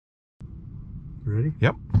Ready?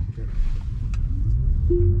 Yep. Okay.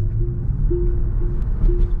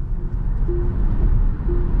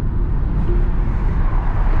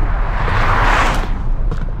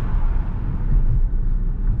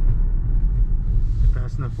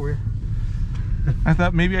 Fast enough for you? I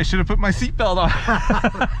thought maybe I should have put my seatbelt on.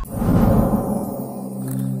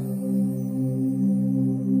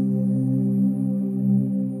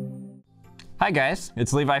 Hi guys,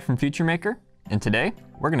 it's Levi from FutureMaker, and today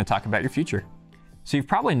we're going to talk about your future. So you've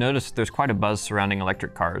probably noticed there's quite a buzz surrounding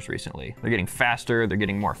electric cars recently. They're getting faster, they're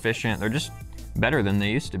getting more efficient, they're just better than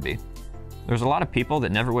they used to be. There's a lot of people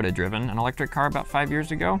that never would have driven an electric car about 5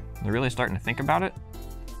 years ago. They're really starting to think about it.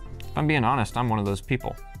 If I'm being honest, I'm one of those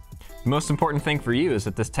people. The most important thing for you is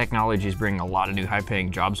that this technology is bringing a lot of new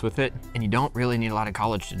high-paying jobs with it, and you don't really need a lot of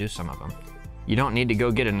college to do some of them. You don't need to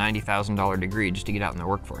go get a $90,000 degree just to get out in the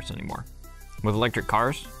workforce anymore. With electric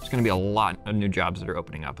cars, there's going to be a lot of new jobs that are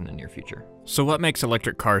opening up in the near future. So what makes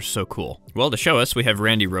electric cars so cool? Well, to show us, we have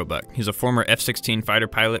Randy Roebuck. He's a former F-16 fighter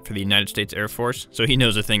pilot for the United States Air Force, so he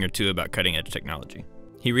knows a thing or two about cutting-edge technology.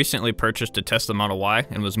 He recently purchased a Tesla Model Y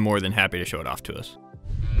and was more than happy to show it off to us.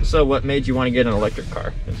 So what made you want to get an electric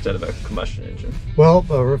car instead of a combustion engine? Well,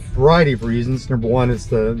 a variety of reasons. Number one is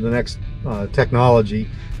the next technology.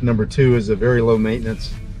 Number two is a very low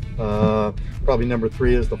maintenance. Probably number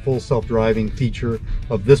three is the full self-driving feature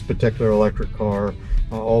of this particular electric car.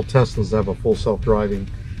 All Teslas have a full self-driving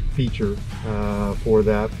feature for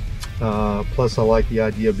that. Plus, I like the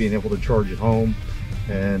idea of being able to charge at home,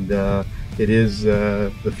 and it is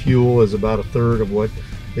the fuel is about a third of what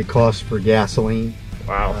it costs for gasoline.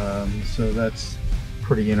 Wow. So that's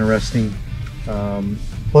pretty interesting.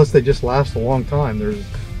 Plus, they just last a long time. There's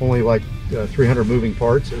only like 300 moving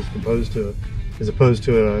parts as opposed to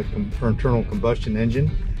an internal combustion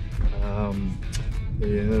engine.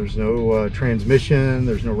 There's no transmission,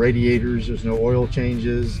 there's no radiators, there's no oil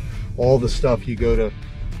changes. All the stuff you go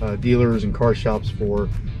to dealers and car shops for,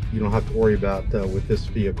 you don't have to worry about with this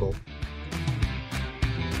vehicle.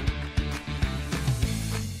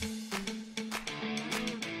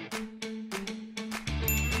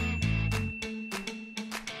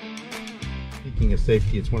 Speaking of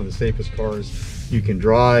safety, it's one of the safest cars you can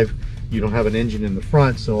drive. You don't have an engine in the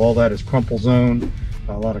front, so all that is crumple zone.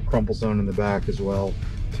 A lot of crumple zone in the back as well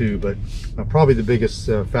too, but probably the biggest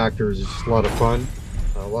factor is just a lot of fun,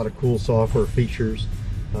 a lot of cool software features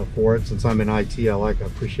for it. Since I'm in IT, I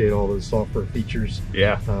appreciate all those software features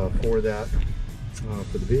for that,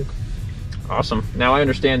 for the vehicle. Awesome. Now I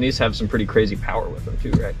understand these have some pretty crazy power with them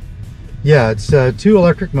too, right? Yeah, it's two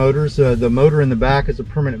electric motors. The motor in the back is a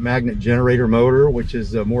permanent magnet generator motor, which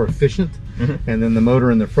is more efficient. And then the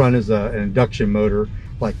motor in the front is an induction motor,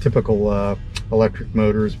 like typical electric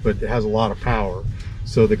motors, but it has a lot of power.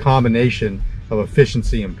 So the combination of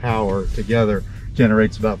efficiency and power together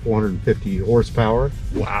generates about 450 horsepower.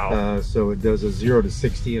 Wow. So it does a 0 to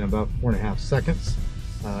 60 in about 4.5 seconds.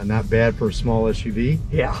 Not bad for a small SUV.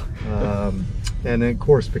 Yeah. And then, of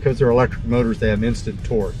course, because they're electric motors, they have instant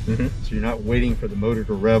torque. Mm-hmm. So you're not waiting for the motor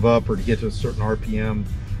to rev up or to get to a certain RPM.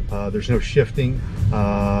 There's no shifting.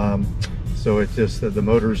 So it's just the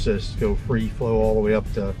motors just go free flow all the way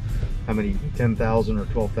up to how many, 10,000 or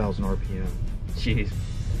 12,000 RPM. Jeez.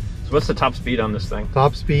 So what's the top speed on this thing?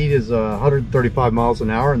 Top speed is 135 miles an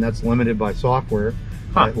hour, and that's limited by software.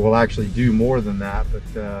 It will actually do more than that,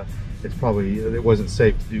 but it wasn't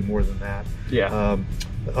safe to do more than that. Yeah.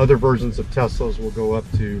 Other versions of Teslas will go up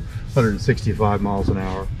to 165 miles an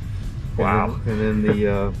hour. Wow. And then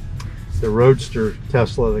the Roadster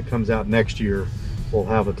Tesla that comes out next year will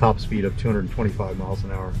have a top speed of 225 miles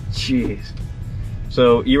an hour. Jeez.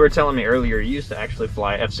 So you were telling me earlier you used to actually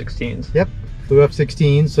fly F-16s. Yep, flew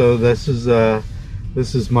F-16. So this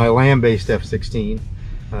is my land-based F-16.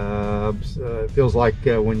 It feels like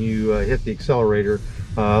when you hit the accelerator,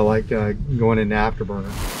 like going into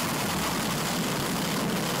afterburner.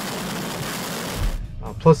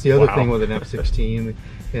 Plus the other thing with an F-16,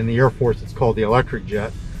 in the Air Force it's called the electric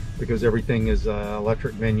jet, because everything is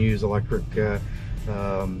electric menus, electric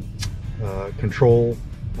control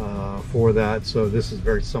for that. So this is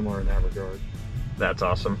very similar in that regard. That's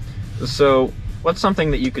awesome. So what's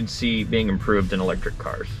something that you could see being improved in electric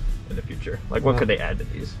cars in the future? Like what could they add to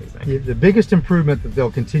these, you think? Yeah, the biggest improvement that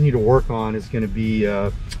they'll continue to work on is going to be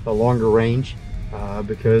a longer range.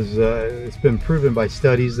 Because it's been proven by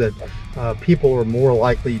studies that people are more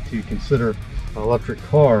likely to consider electric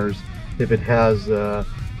cars if it has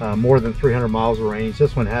more than 300 miles of range.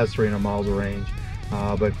 This one has 300 miles of range,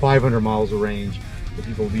 but 500 miles of range,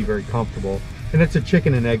 people will be very comfortable. And it's a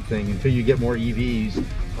chicken and egg thing. Until you get more EVs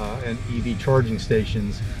and EV charging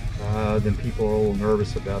stations, then people are a little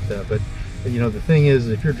nervous about that. But you know, the thing is,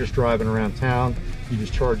 if you're just driving around town, you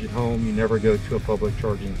just charge at home. You never go to a public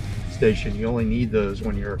charging station. You only need those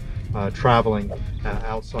when you're traveling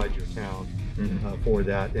outside your town for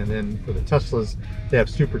that. And then for the Teslas, they have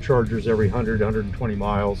superchargers every 100, 120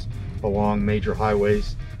 miles along major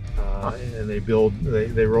highways, and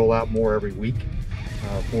they roll out more every week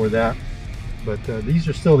for that. But these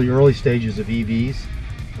are still the early stages of EVs.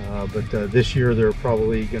 But this year they're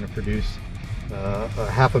probably going to produce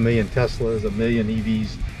 500,000 Teslas, 1 million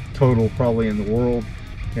EVs total probably in the world.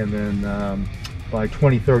 And then by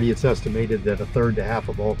 2030, it's estimated that a third to half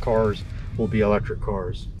of all cars will be electric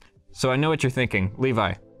cars. So I know what you're thinking,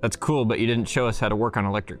 Levi, that's cool, but you didn't show us how to work on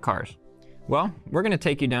electric cars. Well, we're going to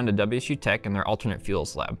take you down to WSU Tech and their alternate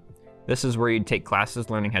fuels lab. This is where you'd take classes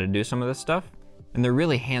learning how to do some of this stuff, and they're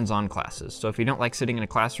really hands-on classes, so if you don't like sitting in a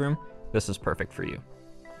classroom, this is perfect for you.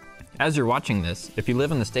 As you're watching this, if you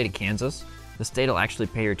live in the state of Kansas, the state will actually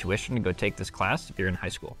pay your tuition to go take this class if you're in high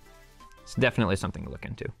school. It's definitely something to look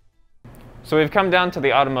into. So we've come down to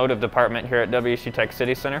the automotive department here at WSU Tech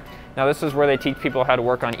City Center. Now this is where they teach people how to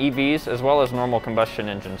work on EVs as well as normal combustion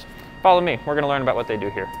engines. Follow me, we're going to learn about what they do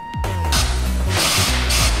here.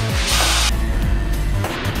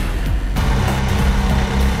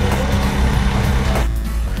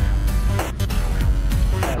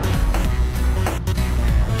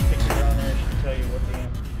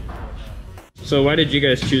 So why did you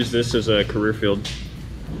guys choose this as a career field?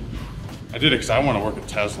 I did it because I want to work at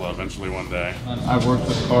Tesla eventually one day. I've worked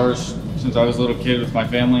with cars since I was a little kid with my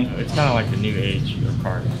family. It's kind of like the new age of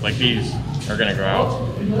cars. Like these are going to go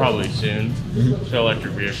out probably soon. So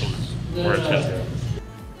electric vehicles where it's headed.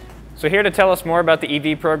 So here to tell us more about the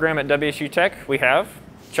EV program at WSU Tech, we have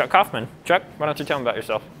Chuck Kaufman. Chuck, why don't you tell them about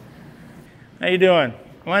yourself? How you doing?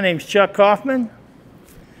 My name's Chuck Kaufman.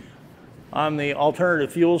 I'm the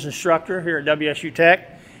alternative fuels instructor here at WSU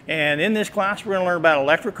Tech. And in this class, we're going to learn about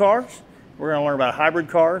electric cars. We're going to learn about hybrid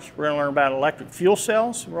cars. We're going to learn about electric fuel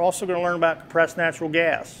cells. We're also going to learn about compressed natural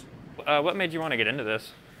gas. What made you want to get into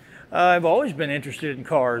this? I've always been interested in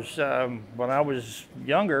cars. When I was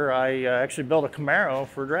younger, I actually built a Camaro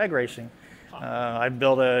for drag racing. I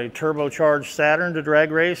built a turbocharged Saturn to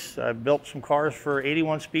drag race. I built some cars for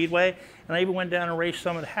 81 Speedway, and I even went down and raced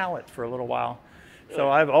some at Hallett for a little while. So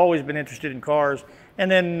I've always been interested in cars. And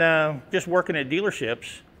then just working at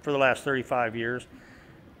dealerships for the last 35 years,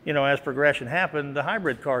 you know, as progression happened, the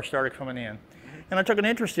hybrid cars started coming in. And I took an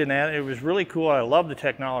interest in that. It was really cool. I loved the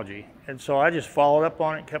technology. And so I just followed up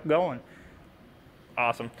on it and kept going.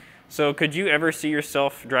 Awesome. So could you ever see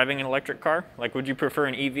yourself driving an electric car? Like, would you prefer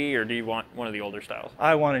an EV or do you want one of the older styles?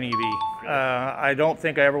 I want an EV. I don't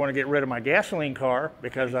think I ever want to get rid of my gasoline car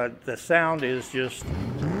because the sound is just,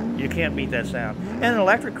 you can't beat that sound. And an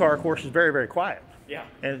electric car, of course, is very, very quiet. Yeah.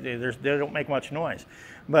 And they don't make much noise.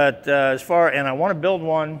 But and I want to build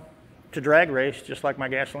one to drag race just like my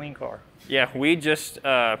gasoline car. Yeah, we just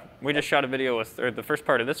shot a video with, or the first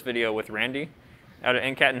part of this video with Randy out at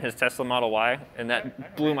NCAT in his Tesla Model Y, and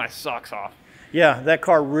that blew my socks off. Yeah, that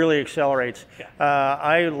car really accelerates.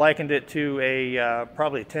 I likened it to a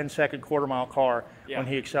probably a 10-second quarter-mile car when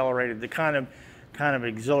he accelerated. The kind of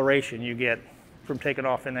exhilaration you get from taking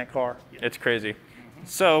off in that car. It's crazy.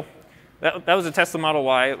 So that was a Tesla Model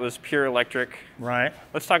Y. It was pure electric. Right.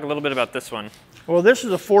 Let's talk a little bit about this one. Well, this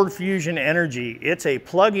is a Ford Fusion Energy. It's a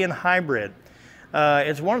plug-in hybrid.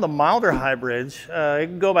 It's one of the milder hybrids. It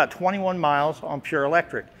can go about 21 miles on pure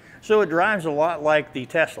electric. So it drives a lot like the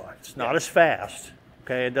Tesla. It's not as fast,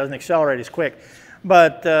 okay? It doesn't accelerate as quick.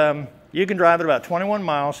 But you can drive it about 21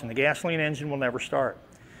 miles and the gasoline engine will never start.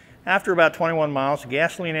 After about 21 miles, the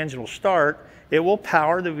gasoline engine will start. It will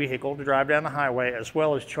power the vehicle to drive down the highway as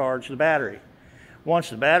well as charge the battery. Once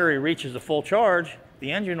the battery reaches the full charge,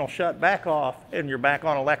 the engine will shut back off and you're back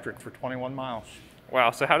on electric for 21 miles.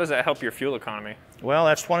 Wow, so how does that help your fuel economy? Well,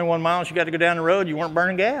 that's 21 miles you got to go down the road. You weren't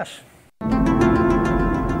burning gas. All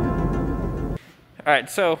right,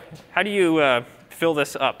 so how do you fill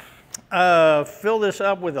this up? Fill this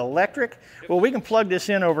up with electric? Well, we can plug this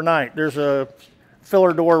in overnight. There's a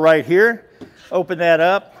filler door right here. Open that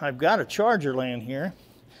up. I've got a charger laying here.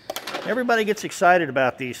 Everybody gets excited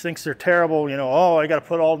about these, thinks they're terrible, you know, oh, I got to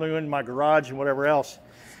put all new in my garage and whatever else.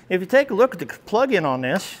 If you take a look at the plug-in on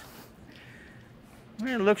this,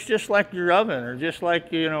 it looks just like your oven or just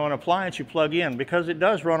like, you know, an appliance you plug in because it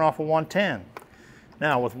does run off of 110.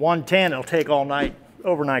 Now with 110, it'll take all night,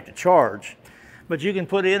 overnight to charge. But you can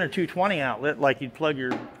put in a 220 outlet like you'd plug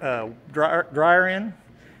your dryer in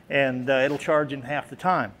and it'll charge in half the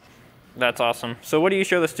time. That's awesome. So what do you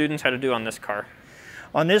show the students how to do on this car?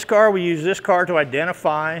 On this car, we use this car to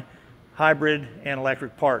identify hybrid and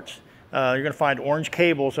electric parts. You're going to find orange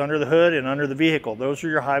cables under the hood and under the vehicle. Those are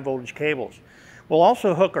your high voltage cables. We'll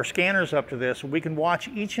also hook our scanners up to this, and we can watch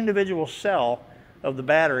each individual cell of the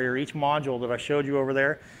battery, or each module that I showed you over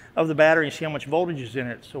there, of the battery, and see how much voltage is in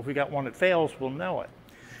it. So if we got one that fails, we'll know it.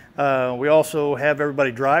 We also have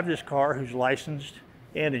everybody drive this car who's licensed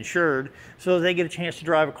and insured, so they get a chance to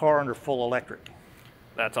drive a car under full electric.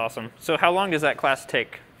 That's awesome. So how long does that class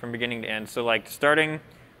take from beginning to end? So like starting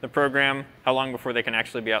the program, how long before they can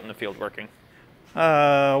actually be out in the field working?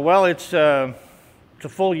 Well, it's a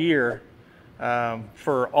full year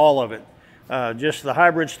for all of it. Just the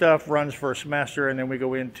hybrid stuff runs for a semester, and then we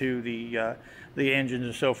go into the engines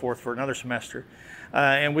and so forth for another semester.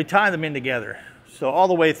 And we tie them in together. So all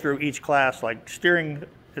the way through each class, like steering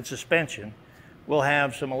and suspension, we'll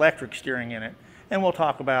have some electric steering in it. And we'll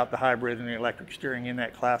talk about the hybrid and the electric steering in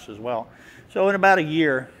that class as well. So in about a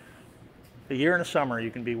year and a summer,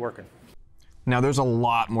 you can be working. Now there's a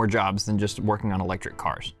lot more jobs than just working on electric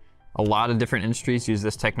cars. A lot of different industries use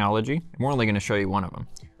this technology, and we're only going to show you one of them.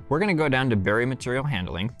 We're going to go down to Berry Material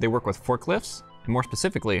Handling. They work with forklifts, and more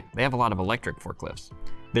specifically, they have a lot of electric forklifts.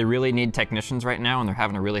 They really need technicians right now, and they're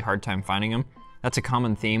having a really hard time finding them. That's a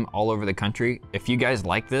common theme all over the country. If you guys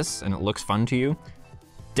like this and it looks fun to you,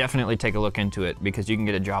 definitely take a look into it, because you can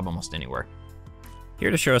get a job almost anywhere. Here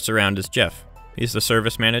to show us around is Jeff. He's the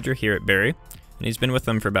service manager here at Berry, and he's been with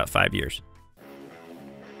them for about 5 years.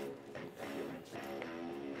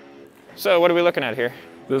 So what are we looking at here?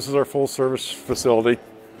 This is our full service facility.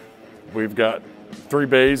 We've got 3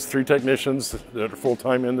 bays, 3 technicians that are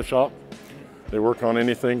full-time in the shop. They work on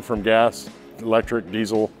anything from gas, electric,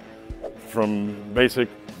 diesel, from basic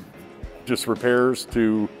just repairs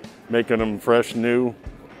to making them fresh, new,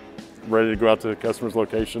 ready to go out to the customer's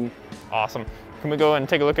location. Awesome. Can we go and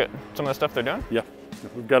take a look at some of the stuff they're doing? Yeah,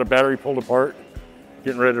 we've got a battery pulled apart,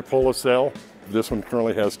 getting ready to pull a cell. This one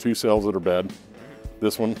currently has 2 cells that are bad.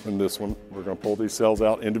 This one and this one. We're going to pull these cells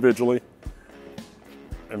out individually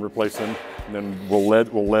and replace them. And then we'll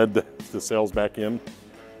lead the cells back in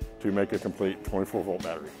to make a complete 24-volt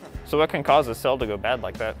battery. So what can cause a cell to go bad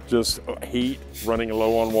like that? Just heat, running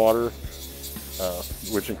low on water,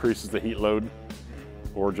 which increases the heat load,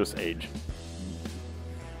 or just age.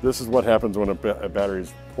 This is what happens when a battery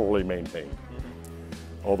is poorly maintained.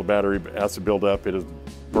 All the battery has to build up. It has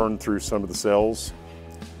burned through some of the cells.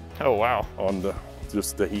 Oh, wow. On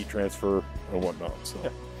just the heat transfer and whatnot. So.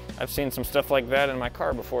 Yeah. I've seen some stuff like that in my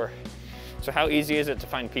car before. So how easy is it to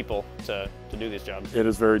find people to do these jobs? It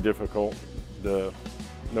is very difficult.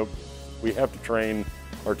 We have to train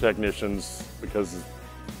our technicians because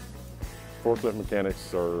forklift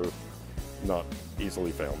mechanics are not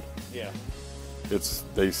easily found. Yeah.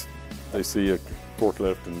 They see a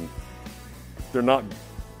forklift and they're not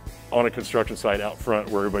on a construction site out front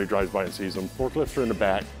where everybody drives by and sees them. Forklifts are in the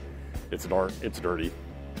back. It's dark, it's dirty.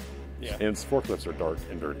 Yeah. And forklifts are dark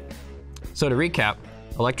and dirty. So to recap,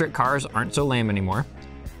 electric cars aren't so lame anymore.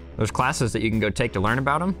 There's classes that you can go take to learn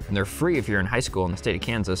about them, and they're free if you're in high school in the state of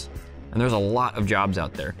Kansas. And there's a lot of jobs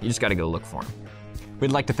out there. You just gotta go look for them.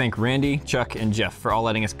 We'd like to thank Randy, Chuck, and Jeff for all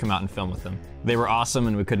letting us come out and film with them. They were awesome,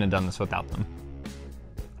 and we couldn't have done this without them.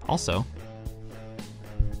 Also,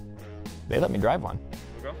 they let me drive one.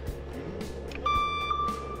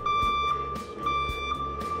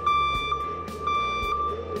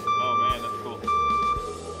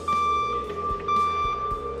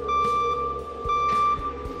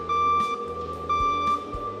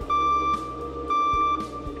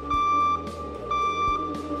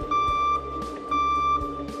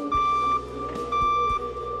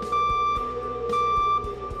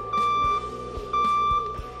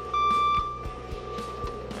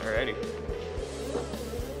 Alrighty.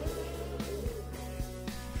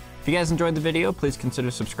 If you guys enjoyed the video, please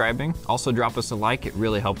consider subscribing. Also drop us a like, it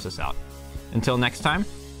really helps us out. Until next time,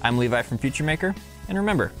 I'm Levi from FutureMaker, and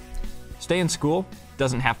remember, stay in school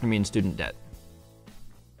doesn't have to mean student debt.